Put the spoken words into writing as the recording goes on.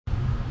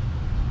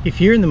If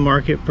you're in the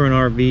market for an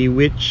RV,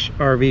 which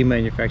RV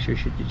manufacturer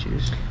should you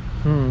choose?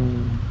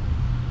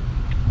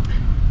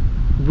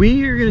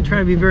 We are going to try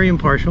to be very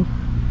impartial.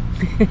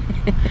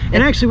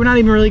 And actually, we're not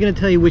even really going to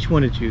tell you which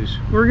one to choose.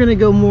 We're going to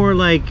go more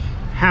like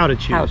how to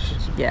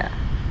choose. Yeah.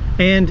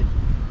 And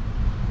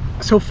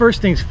so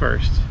first things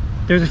first,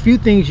 there's a few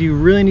things you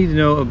really need to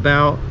know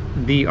about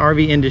the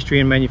RV industry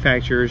and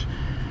manufacturers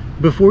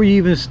before you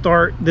even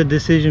start the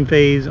decision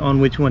phase on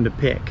which one to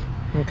pick.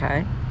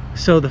 Okay.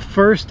 So the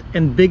first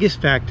and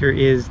biggest factor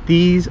is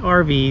these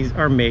RVs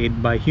are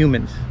made by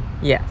humans.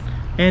 Yes.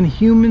 And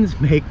humans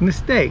make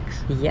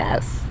mistakes.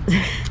 Yes.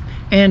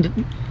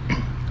 And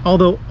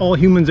although all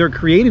humans are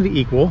created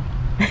equal,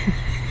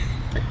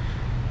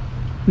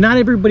 not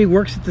everybody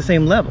works at the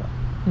same level.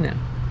 No.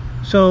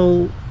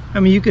 So, I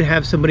mean, you could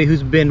have somebody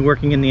who's been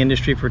working in the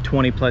industry for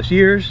 20 plus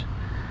years,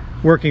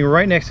 working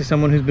right next to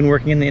someone who's been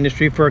working in the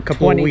industry for a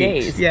couple of weeks. 20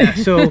 days. Yeah,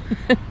 so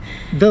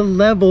the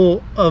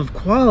level of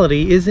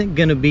quality isn't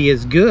going to be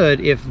as good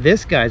if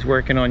this guy's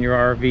working on your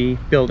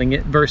RV building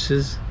it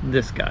versus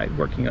this guy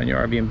working on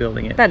your RV and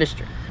building it. That is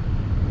true.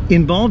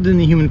 Involved in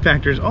the human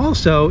factors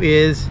also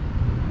is,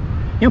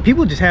 you know,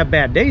 people just have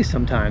bad days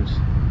sometimes.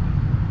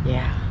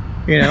 Yeah.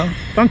 You know,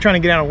 if I'm trying to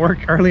get out of work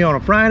early on a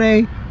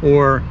Friday,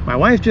 or my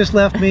wife just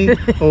left me,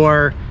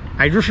 or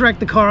I just wrecked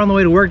the car on the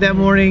way to work that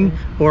morning,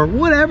 or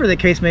whatever the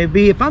case may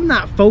be, if I'm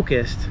not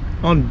focused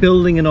on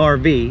building an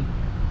RV.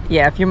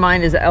 Yeah, if your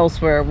mind is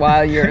elsewhere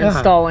while you're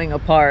installing a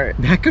part.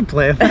 That could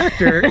play a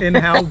factor in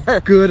how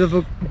good of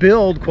a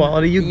build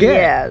quality you get.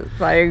 Yes,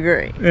 I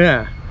agree.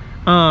 Yeah.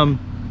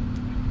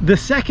 The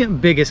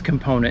second biggest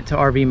component to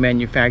RV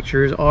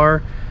manufacturers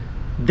are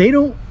they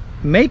don't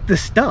make the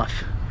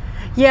stuff.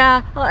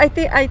 Yeah, well, I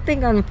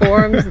think on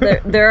forums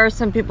there are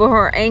some people who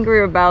are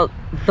angry about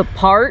the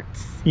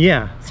parts.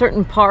 Yeah.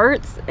 Certain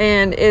parts,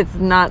 and it's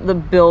not the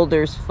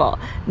builder's fault.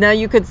 Now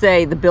you could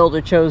say the builder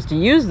chose to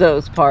use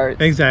those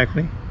parts.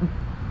 Exactly.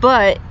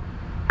 But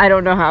I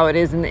don't know how it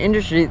is in the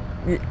industry,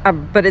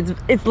 but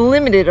it's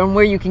limited on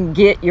where you can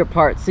get your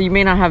parts. So you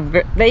may not have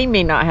they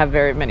may not have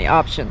very many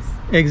options.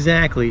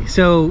 Exactly.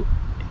 So,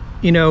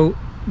 you know,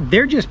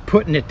 they're just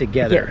putting it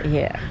together.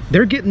 Yeah.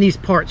 They're getting these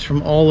parts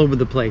from all over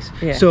the place.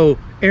 Yeah. So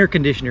air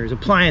conditioners,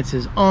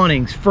 appliances,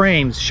 awnings,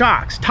 frames,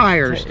 shocks,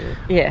 tires.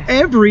 Yeah.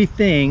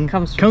 Everything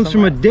comes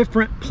from a else.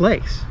 Different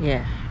place.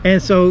 Yeah.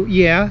 And so,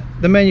 yeah,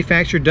 the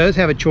manufacturer does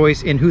have a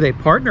choice in who they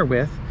partner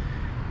with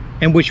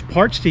and which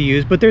parts to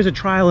use, but there's a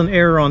trial and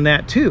error on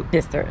that too.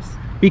 Yes, there is.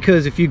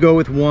 Because if you go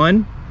with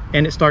one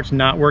and it starts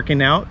not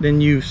working out, then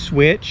you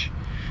switch.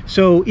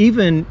 So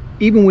even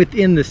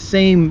within the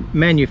same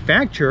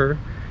manufacturer,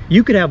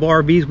 you could have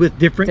RVs with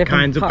different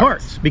kinds of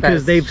parts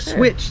because they've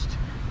switched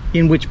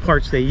in which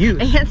parts they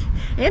use.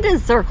 And it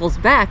circles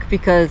back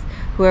because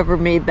whoever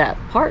made that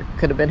part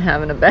could have been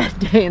having a bad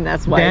day, and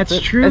that's why it's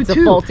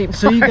a faulty part.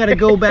 So you got to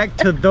go back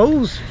to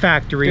those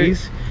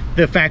factories.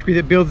 The factory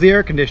that builds the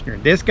air conditioner.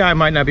 This guy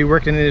might not be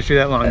working in the industry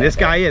that long. This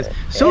guy is.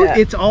 So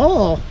it's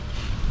all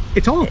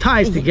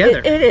ties together.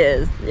 It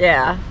is,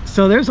 yeah.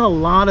 So there's a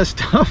lot of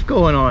stuff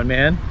going on,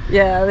 man.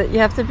 Yeah, you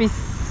have to be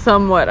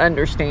somewhat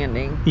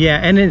understanding. Yeah,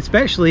 and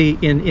especially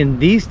in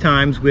these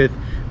times with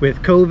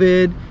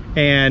COVID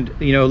and,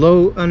 you know,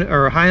 low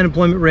or high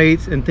unemployment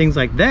rates and things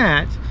like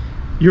that,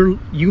 you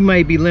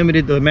might be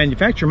limited. The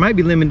manufacturer might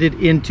be limited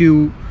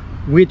into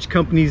which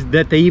companies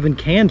that they even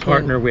can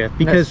partner with,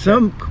 because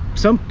some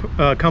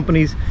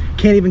companies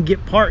can't even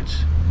get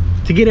parts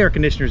to get air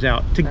conditioners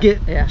out, to get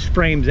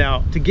frames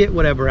out, to get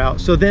whatever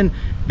out. So then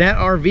that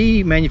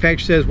RV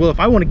manufacturer says, well, if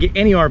I want to get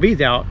any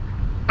RVs out,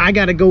 I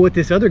got to go with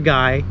this other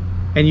guy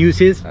and use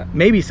his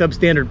maybe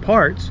substandard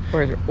parts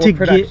or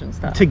production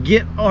stuff to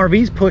get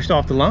RVs pushed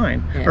off the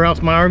line, or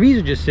else my RVs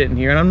are just sitting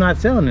here and I'm not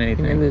selling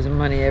anything. And you're losing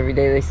money every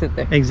day they sit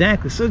there.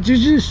 Exactly. So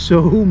there's just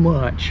so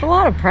much. A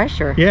lot of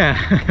pressure.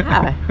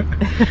 Yeah.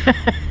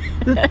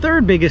 The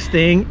third biggest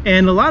thing,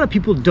 and a lot of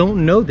people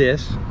don't know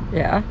this,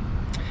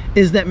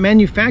 is that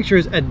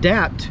manufacturers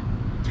adapt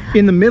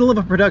in the middle of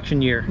a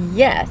production year.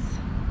 Yes.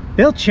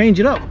 They'll change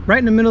it up right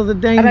in the middle of the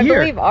dang year. And I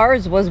believe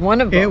ours was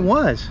one of them. It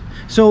was.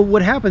 So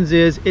what happens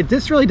is,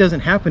 this really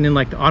doesn't happen in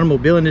like the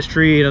automobile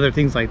industry and other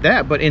things like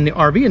that, but in the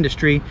RV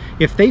industry,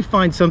 if they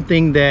find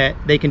something that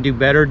they can do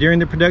better during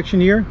the production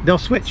year, they'll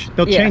switch.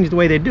 They'll change the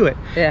way they do it.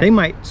 They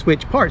might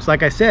switch parts.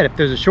 Like I said, if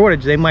there's a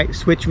shortage, they might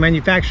switch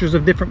manufacturers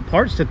of different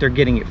parts that they're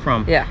getting it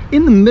from.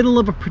 In the middle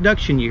of a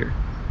production year.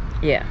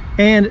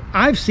 And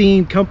I've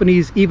seen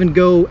companies even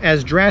go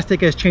as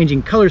drastic as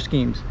changing color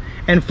schemes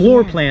and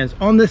floor plans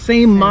on the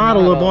same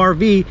model of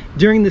RV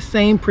during the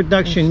same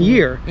production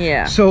year.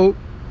 So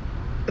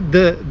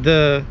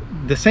the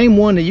same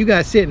one that you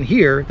guys sitting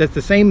here, that's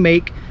the same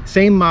make,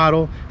 same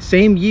model,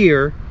 same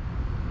year,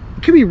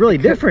 it could be really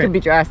different. Could be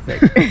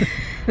drastic.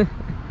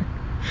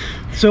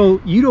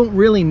 So you don't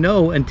really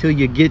know until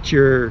you get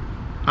your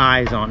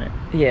eyes on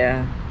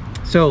it.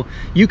 So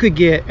you could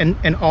get,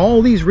 and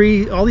all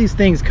these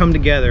things come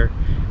together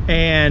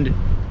and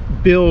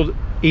build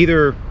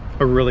either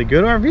a really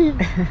good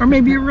RV or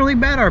maybe a really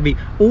bad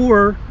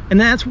RV, and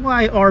that's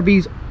why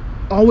RVs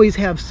always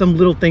have some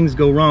little things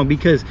go wrong,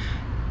 because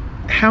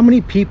how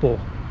many people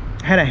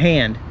had a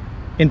hand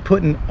in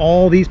putting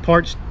all these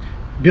parts,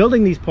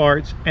 building these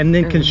parts, and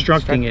then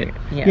constructing it?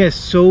 Yeah. Yes,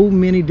 so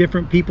many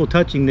different people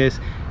touching this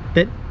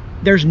that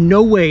there's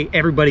no way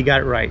everybody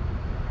got it right.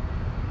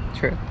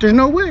 True. There's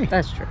no way.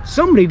 That's true.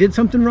 Somebody did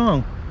something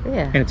wrong.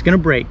 Yeah. And it's gonna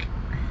break.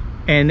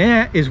 And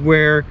that is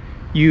where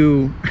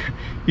you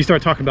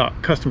start talking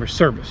about customer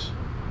service.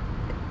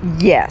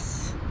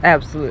 Yes,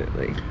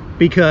 absolutely.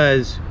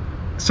 Because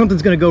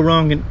something's gonna go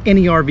wrong in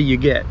any RV you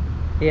get.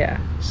 Yeah.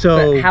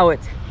 So but how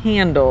it's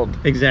handled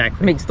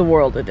exactly makes the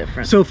world a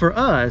difference. So for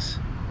us,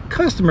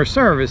 customer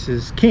service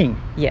is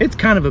king. Yeah. It's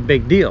kind of a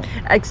big deal.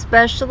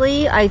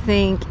 Especially, I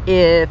think,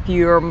 if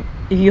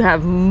you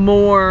have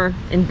more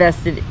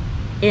invested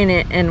in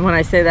it, and when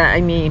I say that, I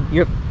mean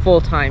you're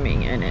full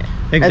timing in it.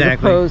 Exactly. As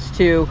opposed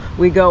to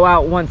we go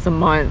out once a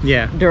month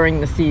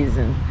during the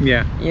season.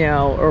 Yeah. You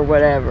know, or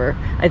whatever.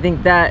 I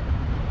think that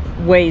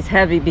weighs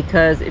heavy,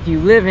 because if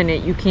you live in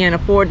it, you can't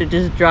afford to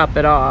just drop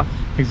it off.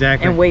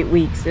 Exactly. And wait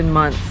weeks and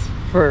months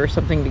for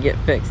something to get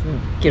fixed and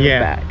give it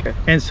back.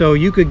 And so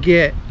you could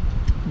get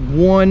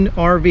one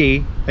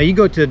RV. Now you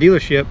go to the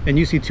dealership and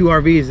you see two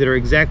RVs that are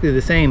exactly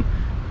the same.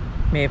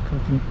 May have come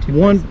from two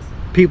places.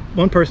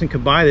 One person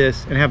could buy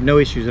this and have no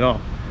issues at all.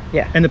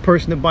 Yeah. And the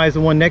person that buys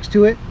the one next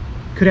to it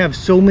could have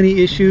so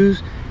many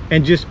issues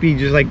and just be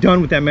like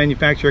done with that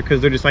manufacturer,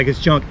 because they're just like, it's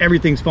junk,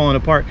 everything's falling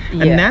apart.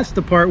 Yeah. And that's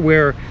the part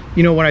where,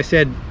 you know, when I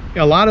said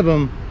a lot of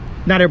them,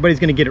 not everybody's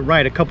going to get it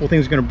right, a couple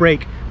things are going to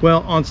break.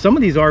 Well, on some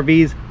of these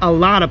RVs, a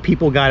lot of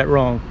people got it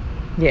wrong.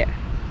 Yeah.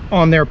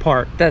 On their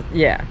part.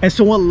 Yeah. And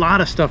so a lot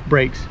of stuff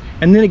breaks,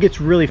 and then it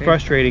gets really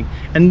frustrating.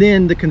 And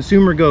then the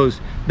consumer goes,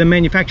 the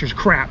manufacturer's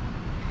crap.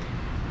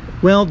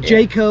 Well,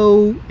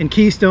 Jayco and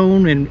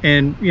Keystone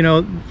and you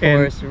know,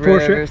 Forest and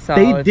River,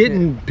 they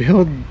didn't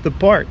build the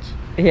parts.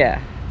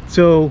 Yeah.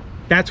 So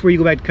that's where you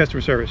go back to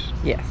customer service.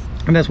 Yes.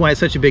 And that's why it's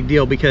such a big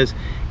deal, because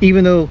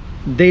even though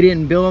they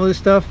didn't build all this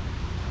stuff,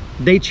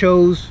 they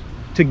chose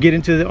to get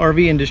into the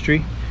RV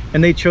industry,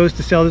 and they chose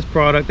to sell this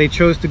product. They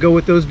chose to go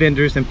with those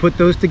vendors and put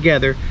those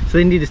together, so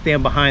they need to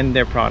stand behind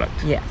their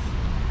product. Yes.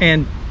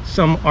 And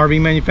some RV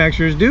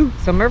manufacturers do.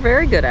 Some are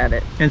very good at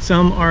it. And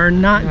some are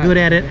not good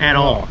at it at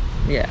all.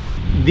 Yeah.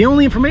 The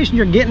only information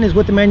you're getting is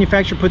what the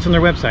manufacturer puts on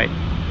their website.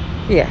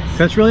 Yes.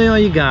 That's really all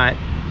you got.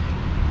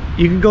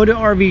 You can go to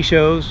RV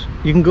shows,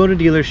 you can go to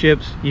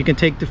dealerships, you can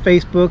take to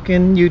Facebook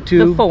and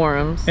YouTube. The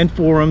forums. And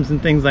forums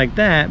and things like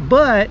that.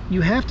 But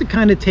you have to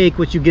kind of take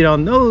what you get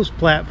on those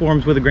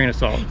platforms with a grain of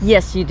salt.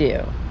 Yes, you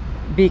do.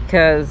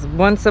 Because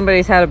once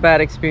somebody's had a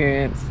bad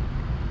experience,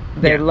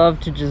 they love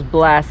to just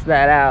blast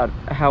that out,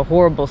 how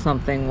horrible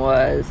something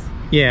was.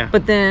 Yeah.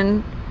 But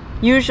then,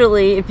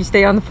 usually, if you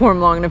stay on the forum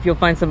long enough, you'll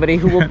find somebody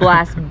who will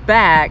blast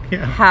back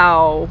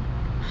how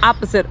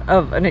opposite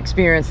of an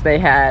experience they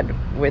had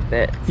with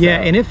it. So. Yeah,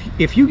 and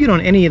if you get on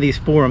any of these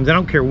forums, I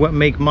don't care what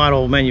make,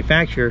 model,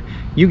 manufacturer,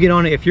 you get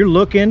on it. If you're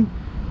looking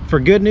for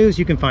good news,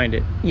 you can find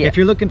it. Yes. If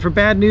you're looking for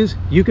bad news,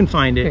 you can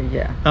find it.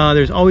 Yeah.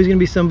 There's always going to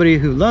be somebody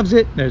who loves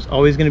it. There's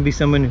always going to be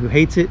someone who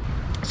hates it.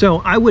 So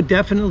I would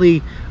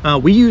definitely,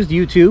 we used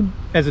YouTube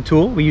as a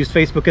tool. We used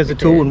Facebook as a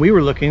tool when we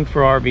were looking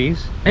for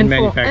RVs and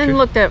manufacturers. And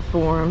looked at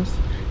forums.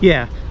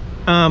 Yeah.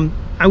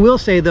 I will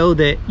say though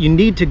that you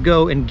need to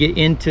go and get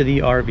into the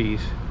RVs.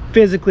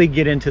 Physically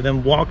get into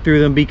them, walk through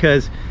them,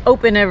 because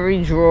open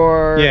every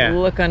drawer,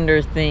 look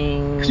under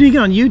things. So you get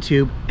on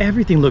YouTube,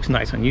 everything looks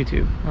nice on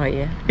YouTube. Oh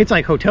yeah. It's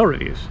like hotel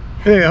reviews.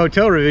 A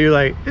hotel review, you're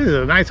like, this is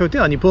a nice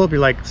hotel, and you pull up, you're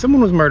like,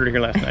 someone was murdered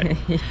here last night.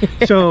 Yes.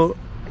 So,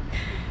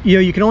 you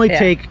know, you can only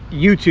take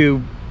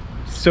YouTube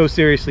so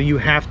seriously. You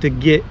have to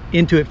get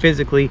into it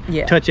physically,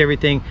 touch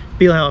everything,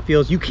 feel how it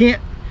feels. You can't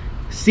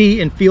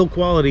see and feel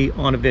quality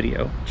on a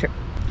video. Sure.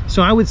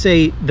 So I would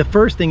say the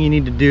first thing you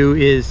need to do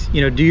is,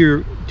 you know, do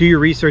your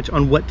research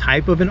on what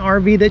type of an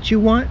RV that you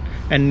want,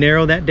 and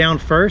narrow that down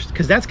first,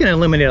 because that's going to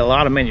eliminate a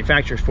lot of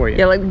manufacturers for you.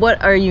 Yeah, like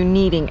what are you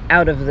needing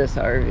out of this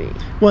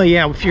RV? Well,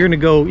 yeah, if you're going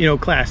to go, you know,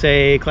 Class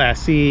A, Class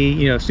C,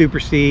 you know, Super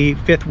C,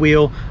 fifth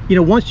wheel, you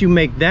know, once you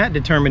make that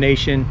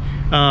determination,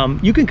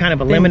 you can kind of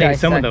eliminate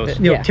some of those.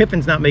 You know,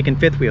 Tiffin's not making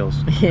fifth wheels.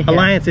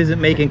 Alliance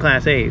isn't making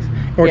Class A's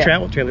or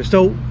travel trailers.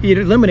 So it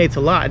eliminates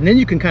a lot, and then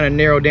you can kind of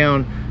narrow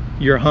down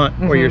your hunt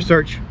or your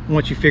search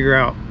once you figure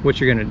out what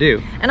you're going to do.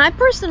 And I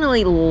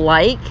personally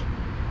like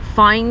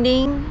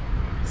finding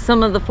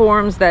some of the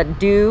forums that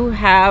do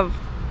have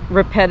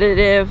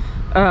repetitive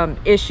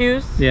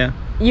issues. Yeah.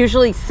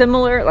 Usually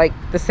similar, like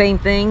the same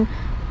thing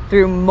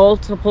through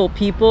multiple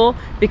people,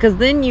 because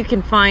then you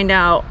can find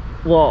out,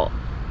 well,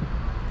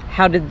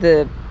 how did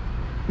the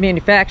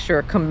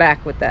manufacturer come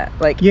back with that?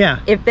 Like,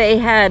 if they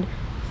had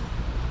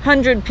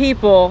 100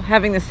 people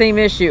having the same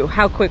issue,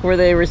 how quick were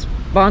they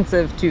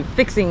responsive to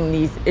fixing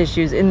these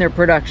issues in their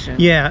production?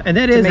 Yeah, and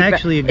that is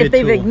actually a good tool. If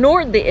they've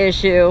ignored the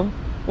issue,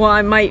 well,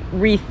 I might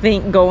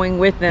rethink going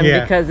with them,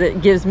 because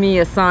it gives me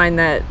a sign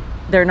that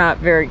they're not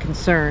very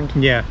concerned.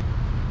 Yeah.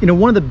 You know,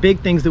 one of the big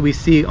things that we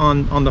see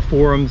on the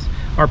forums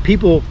are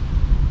people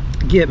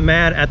get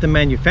mad at the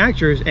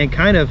manufacturers and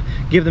kind of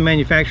give the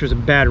manufacturers a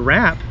bad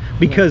rap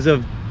because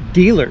of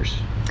dealers.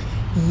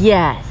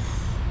 Yes.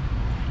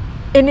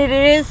 And it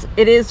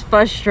is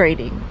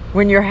frustrating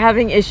when you're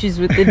having issues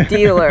with the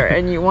dealer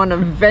and you want to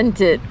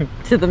vent it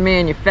to the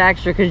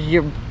manufacturer, because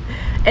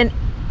and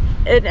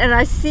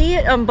I see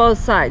it on both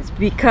sides,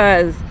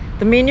 because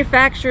the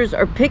manufacturers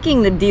are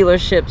picking the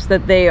dealerships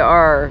that they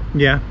are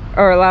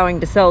allowing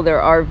to sell their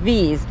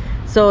RVs.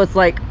 So it's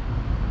like,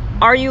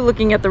 are you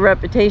looking at the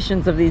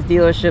reputations of these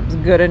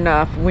dealerships good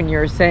enough when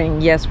you're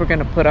saying, yes, we're going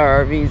to put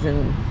our RVs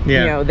in you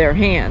know, their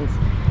hands?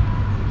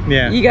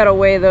 You got to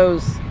weigh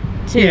those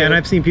too. Yeah, and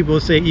I've seen people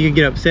say, you can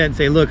get upset and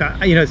say, look,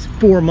 you know, it's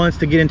 4 months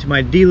to get into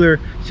my dealer.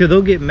 So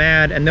they'll get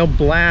mad and they'll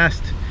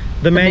blast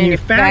the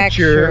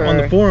manufacturer on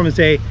the forum and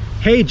say,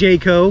 hey,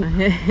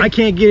 Jayco, I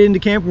can't get into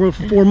Camping World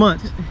for 4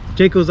 months.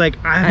 Jayco's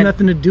like, I have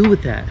nothing to do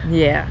with that.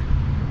 Yeah.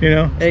 You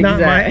know, it's not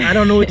my, I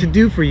don't know what to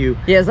do for you.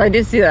 Yes, I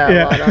do see that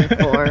a lot on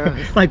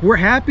forums. Like, we're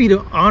happy to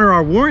honor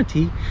our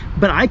warranty,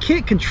 but I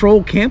can't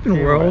control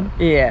Camping World.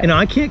 Yeah. You know,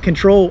 I can't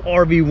control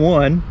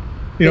RV1,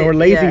 you know, or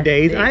Lazy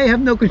Days. I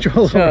have no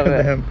control over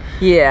them.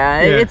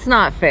 Yeah, it's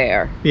not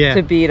fair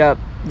to beat up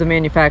the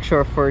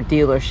manufacturer for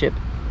dealership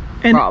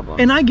problems.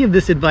 And I give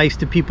this advice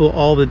to people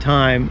all the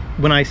time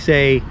when I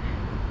say,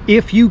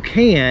 if you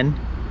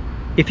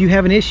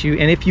have an issue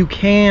and if you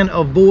can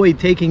avoid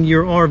taking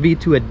your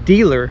RV to a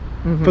dealer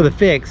for the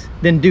fix,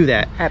 then do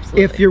that.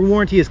 Absolutely. If your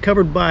warranty is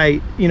covered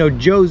by, you know,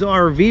 Joe's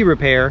RV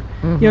repair,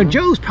 you know,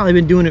 Joe's probably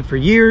been doing it for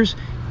years.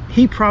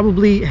 He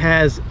probably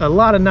has a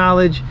lot of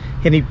knowledge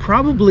and he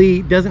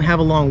probably doesn't have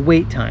a long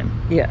wait time.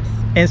 Yes.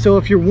 And so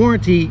if your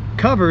warranty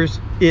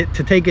covers it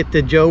to take it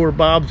to Joe or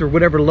Bob's or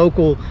whatever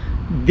local,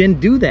 then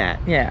do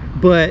that. Yeah.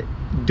 But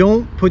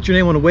don't put your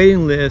name on a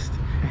waiting list,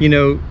 you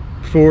know,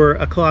 for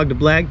a clogged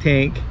black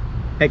tank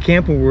at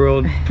Camping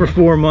World for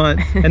 4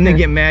 months and then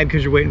get mad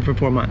because you're waiting for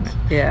 4 months.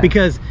 Yeah.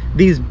 Because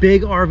these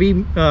big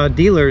RV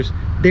dealers,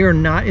 they are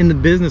not in the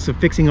business of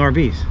fixing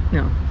RVs.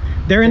 No.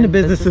 They're in the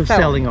business of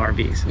selling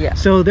RVs. Yeah.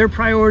 So their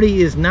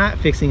priority is not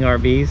fixing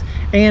RVs,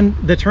 and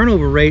the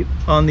turnover rate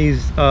on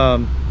these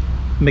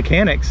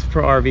mechanics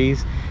for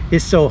RVs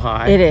is so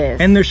high. It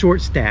is. And they're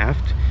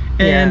short-staffed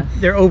and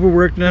they're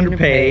overworked and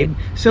underpaid.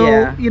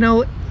 So, you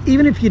know,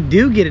 even if you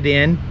do get it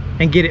in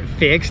and get it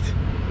fixed,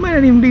 it might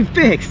not even be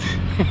fixed.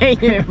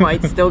 You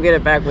might still get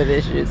it back with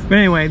issues. But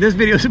anyway, this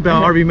video is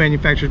about RV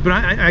manufacturers, but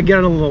I get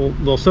on a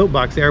little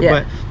soapbox there,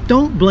 but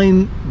don't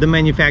blame the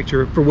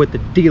manufacturer for what the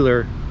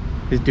dealer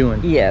is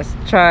doing. Yes,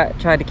 try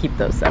to keep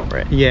those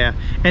separate. Yeah.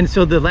 And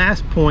so the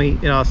last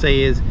point I'll say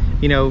is,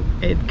 you know,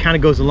 it kind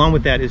of goes along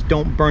with that, is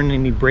don't burn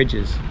any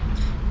bridges.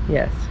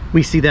 Yes.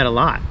 We see that a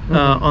lot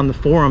on the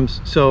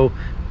forums. So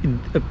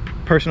a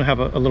person will have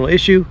a little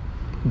issue,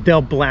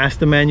 they'll blast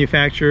the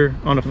manufacturer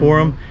on a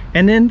forum,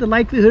 and then the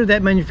likelihood of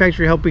that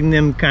manufacturer helping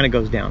them kind of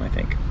goes down, I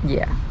think.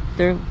 Yeah,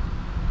 they're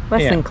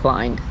less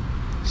inclined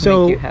to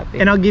make you happy.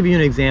 And I'll give you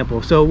an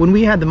example. So when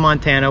we had the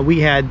Montana, we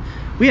had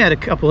a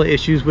couple of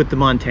issues with the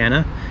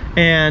Montana,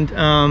 and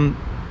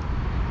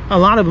a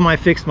lot of them I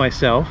fixed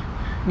myself.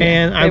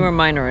 And they were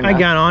minor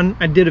enough.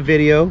 I did a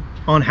video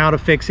on how to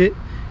fix it.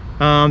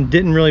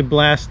 Didn't really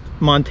blast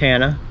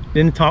Montana,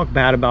 didn't talk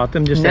bad about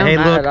them, just said, hey,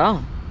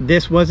 look,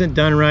 this wasn't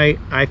done right,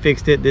 I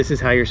fixed it, this is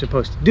how you're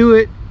supposed to do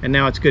it, and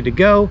now it's good to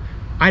go.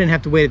 I didn't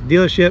have to wait at the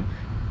dealership.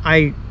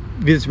 I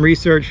did some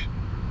research,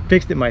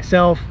 fixed it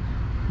myself,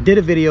 did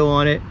a video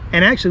on it,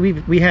 and actually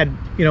we had,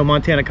 you know,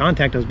 Montana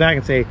contact us back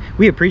and say,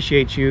 we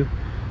appreciate you.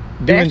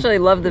 They actually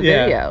love the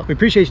video. We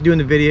appreciate you doing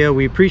the video,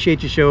 we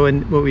appreciate you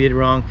showing what we did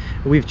wrong.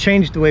 We've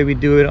changed the way we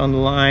do it on the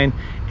line,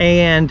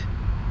 and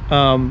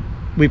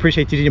we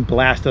appreciate you didn't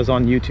blast us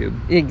on YouTube.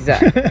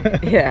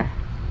 Exactly. Yeah.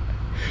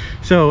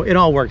 So it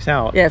all works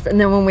out. Yes, and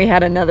then when we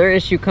had another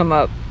issue come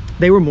up,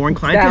 they were more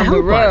inclined to help us. Down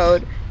the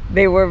road,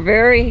 they were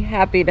very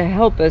happy to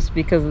help us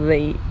because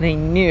they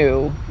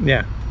knew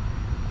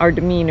our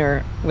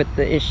demeanor with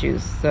the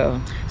issues. So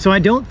I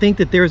don't think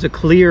that there's a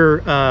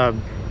clear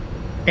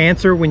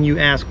answer when you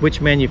ask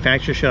which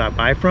manufacturer should I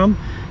buy from.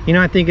 You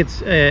know, I think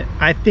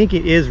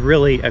it is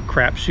really a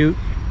crapshoot.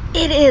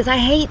 It is. I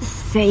hate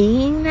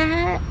saying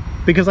that.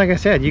 Because like I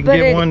said, you can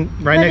get one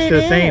right next to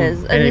the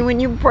same. I mean, when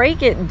you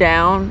break it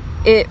down,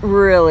 it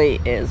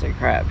really is a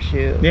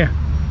crapshoot. Yeah.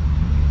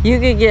 You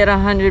could get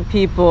 100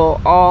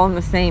 people all in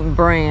the same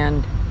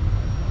brand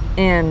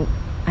and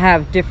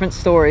have different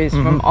stories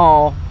from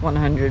all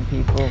 100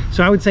 people.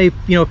 So I would say,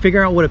 you know,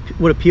 figure out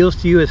what appeals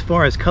to you as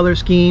far as color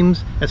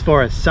schemes, as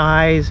far as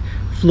size,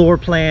 floor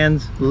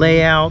plans,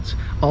 layouts,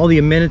 all the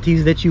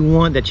amenities that you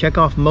want that check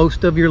off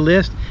most of your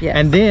list. Yes.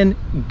 And then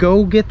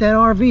go get that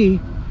RV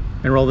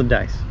and roll the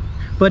dice.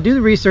 But do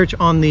the research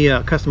on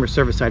the customer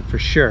service side for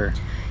sure.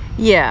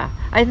 Yeah,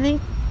 I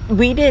think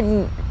we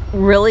didn't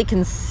really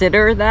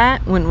consider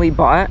that when we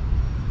bought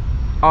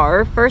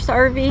our first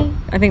RV.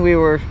 I think we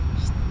were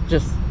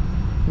just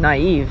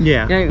naive.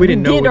 Yeah, you know, we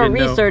did our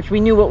research. We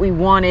knew what we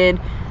wanted.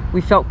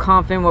 We felt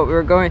confident what we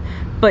were going.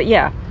 But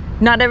yeah,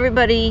 not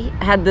everybody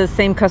had the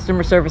same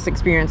customer service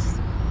experience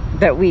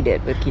that we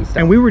did with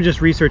Keystone. And we were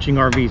just researching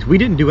RVs. We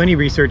didn't do any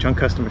research on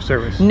customer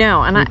service.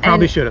 No, and we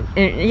probably should have.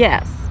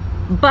 Yes,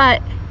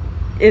 but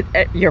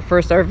your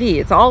first RV,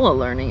 it's all a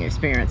learning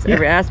experience,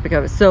 every aspect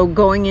of it. So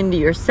going into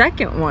your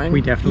second one,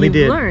 we definitely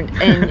did. Learned,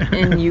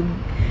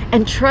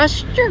 and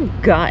trust your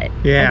gut.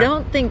 Yeah. I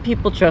don't think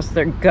people trust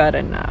their gut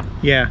enough.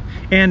 Yeah,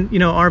 and you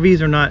know,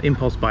 RVs are not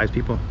impulse buys,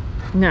 people.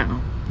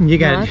 No. You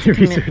got to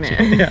do research.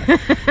 Yeah.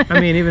 I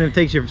mean, even if it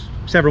takes you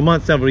several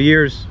months, several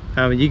years,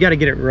 you got to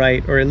get it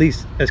right, or at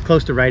least as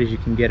close to right as you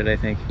can get it, I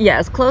think. Yeah,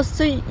 as close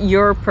to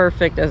your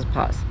perfect as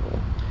possible.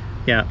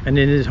 Yeah, and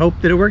then just hope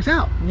that it works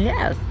out.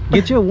 Yes.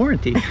 Get you a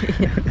warranty.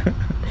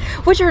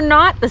 Which are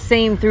not the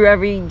same through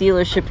every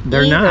dealership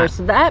They're either. not.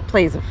 So that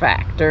plays a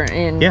factor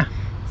in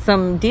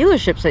some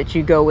dealerships that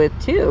you go with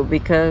too,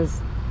 because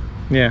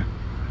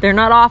they're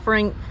not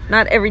offering,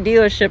 not every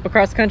dealership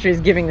across the country is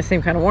giving the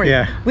same kind of warranty.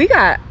 Yeah. We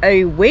got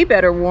a way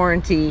better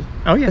warranty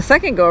the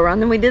second go around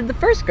than we did the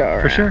first go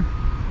around. For sure.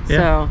 Yeah.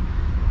 So,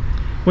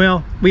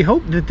 well, we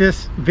hope that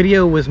this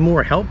video was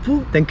more helpful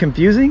than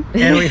confusing,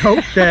 and we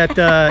hope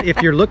that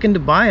if you're looking to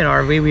buy an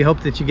RV, we hope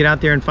that you get out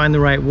there and find the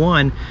right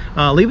one.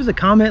 Leave us a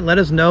comment. Let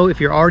us know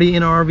if you're already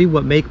in an RV,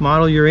 what make,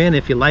 model you're in,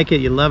 if you like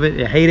it, you love it,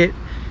 you hate it,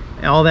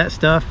 all that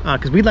stuff,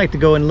 because we'd like to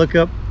go and look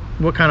up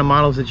what kind of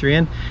models that you're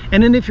in.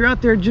 And then if you're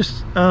out there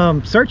just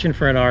searching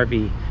for an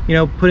RV, you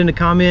know, put in a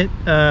comment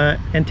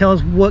and tell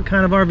us what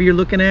kind of RV you're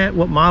looking at,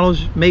 what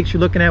models, makes you're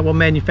looking at, what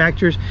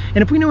manufacturers, and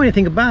if we know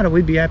anything about it,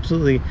 we'd be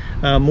absolutely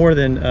more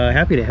than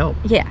happy to help.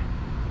 Yeah.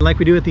 Like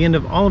we do at the end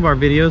of all of our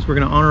videos, we're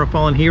going to honor a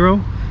fallen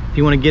hero. If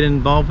you want to get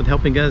involved with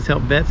helping us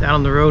help vets out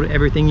on the road,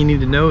 everything you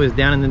need to know is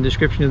down in the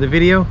description of the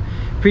video.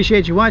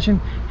 Appreciate you watching.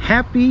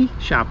 Happy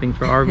shopping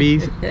for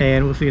RVs,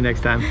 and we'll see you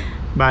next time.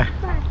 Bye.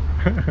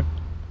 Bye.